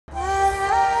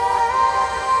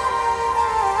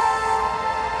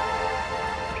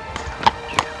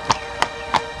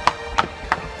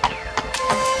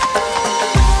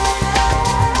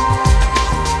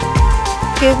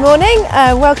Good morning,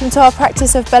 welcome to our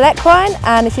practice of Equine,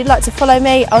 and if you'd like to follow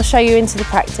me, I'll show you into the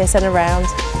practice and around.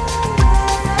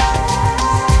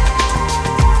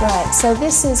 Right, so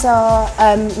this is our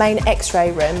main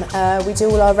X-ray room. We do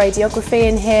all our radiography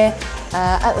in here.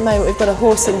 At the moment we've got a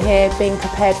horse in here being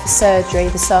prepared for surgery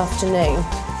this afternoon.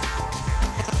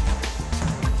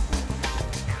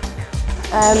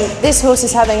 This horse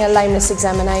is having a lameness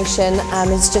examination and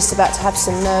is just about to have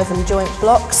some nerve and joint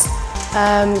blocks.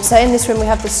 So in this room we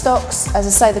have the stocks. As I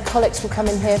say, the colics will come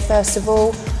in here first of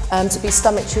all to be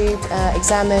stomach tubed,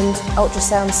 examined,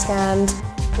 ultrasound scanned.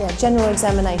 Yeah, general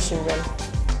examination room.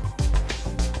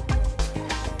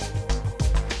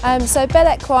 So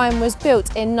Equine was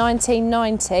built in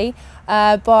 1990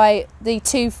 by the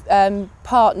two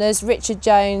partners, Richard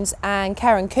Jones and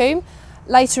Karen Coombe.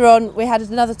 Later on we had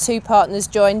another two partners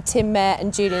join, Tim Mayer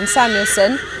and Julian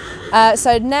Samuelson.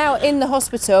 So now in the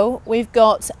hospital we've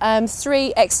got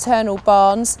 3 external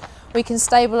barns. We can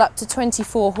stable up to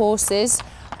 24 horses.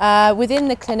 Within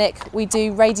the clinic we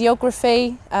do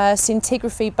radiography,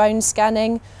 scintigraphy, bone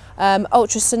scanning,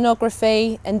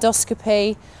 ultrasonography,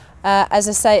 endoscopy,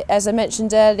 as I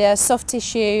mentioned earlier, soft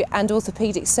tissue and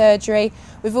orthopaedic surgery.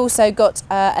 We've also got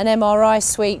an MRI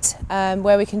suite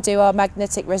where we can do our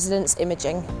magnetic resonance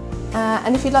imaging.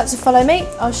 And if you'd like to follow me,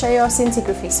 I'll show you our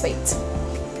scintigraphy suite.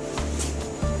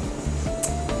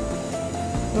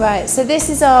 Right, so this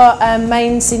is our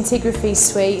main scintigraphy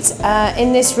suite.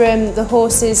 In this room the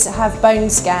horses have bone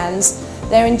scans.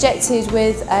 They're injected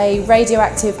with a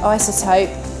radioactive isotope.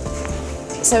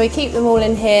 So we keep them all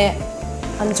in here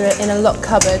in a locked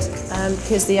cupboard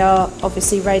because they are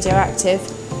obviously radioactive.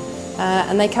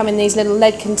 And they come in these little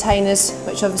lead containers,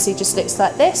 which obviously just looks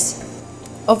like this.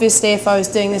 Obviously if I was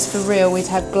doing this for real we'd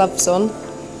have gloves on.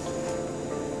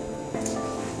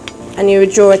 And you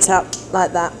would draw it up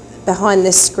like that behind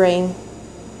this screen.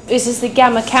 This is the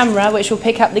gamma camera, which will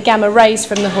pick up the gamma rays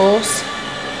from the horse.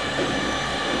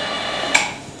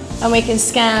 And we can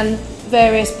scan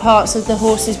various parts of the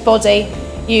horse's body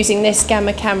using this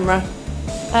gamma camera.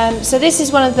 So this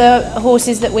is one of the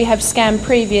horses that we have scanned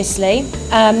previously.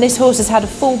 This horse has had a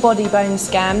full body bone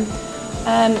scan.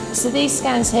 So these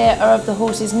scans here are of the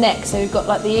horse's neck. So we've got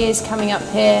like the ears coming up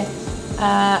here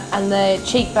and the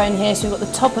cheekbone here. So we've got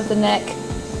the top of the neck,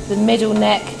 the middle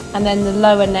neck, and then the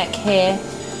lower neck here.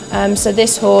 So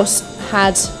this horse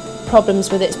had problems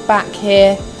with its back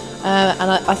here, and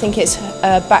I think its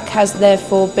back has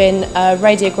therefore been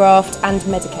radiographed and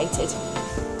medicated.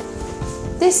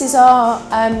 This is our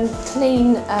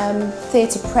clean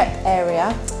theatre prep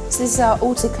area. So this is our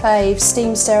autoclave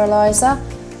steam steriliser,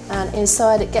 and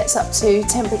inside it gets up to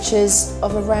temperatures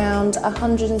of around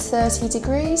 130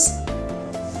 degrees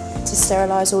to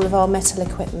sterilise all of our metal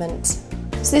equipment.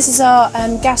 So this is our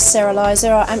gas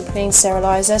steriliser, our amplicline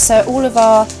steriliser. So all of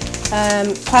our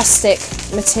plastic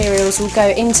materials will go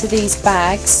into these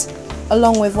bags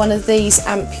along with one of these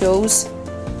ampules.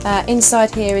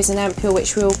 Inside here is an ampule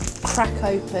which we'll crack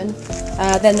open.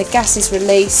 Then the gas is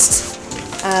released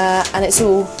and it's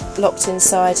all locked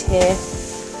inside here.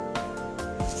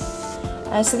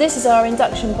 So this is our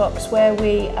induction box where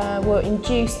we will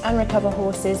induce and recover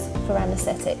horses for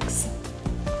anaesthetics.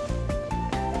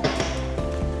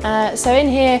 So in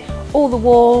here all the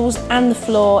walls and the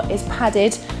floor is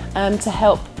padded to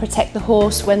help protect the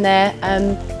horse when they're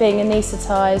being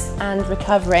anaesthetised and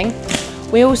recovering.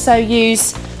 We also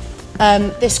use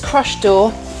this crush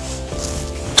door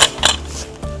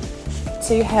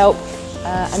to help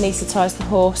anaesthetise the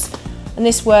horse, and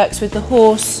this works with the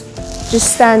horse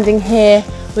just standing here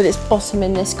with its bottom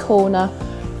in this corner,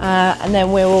 and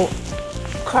then we will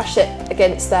crush it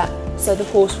against that so the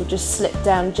horse will just slip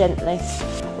down gently.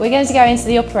 We're going to go into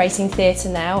the operating theatre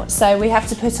now, so we have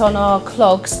to put on our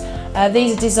clogs.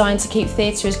 These are designed to keep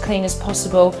theatre as clean as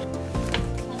possible.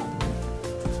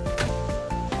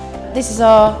 This is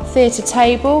our theatre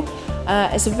table.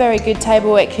 It's a very good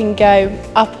table. It can go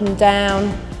up and down,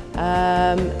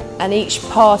 and each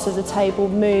part of the table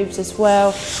moves as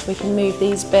well. We can move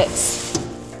these bits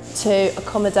to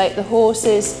accommodate the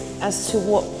horses as to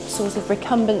what sort of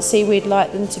recumbency we'd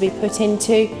like them to be put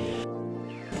into.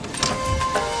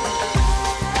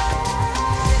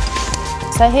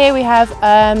 So here we have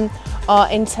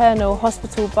our internal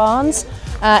hospital barns.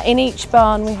 In each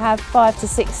barn we have 5 to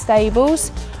 6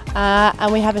 stables,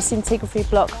 and we have a scintigraphy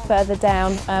block further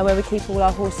down where we keep all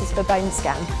our horses for bone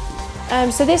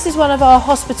scan. So this is one of our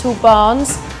hospital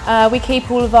barns. We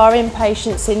keep all of our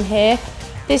inpatients in here.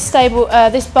 This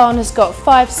barn has got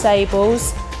 5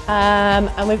 stables,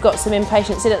 and we've got some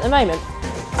inpatients in at the moment.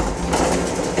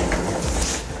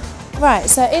 Right,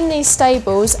 so in these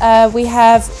stables we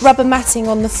have rubber matting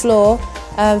on the floor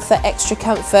for extra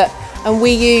comfort. And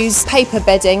we use paper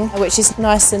bedding, which is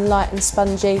nice and light and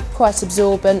spongy, quite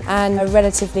absorbent and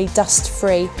relatively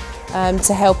dust-free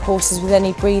to help horses with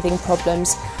any breathing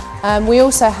problems. We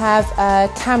also have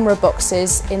camera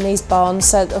boxes in these barns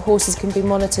so that the horses can be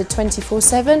monitored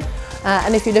 24/7.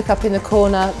 And if you look up in the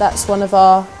corner, that's one of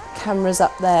our cameras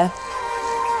up there.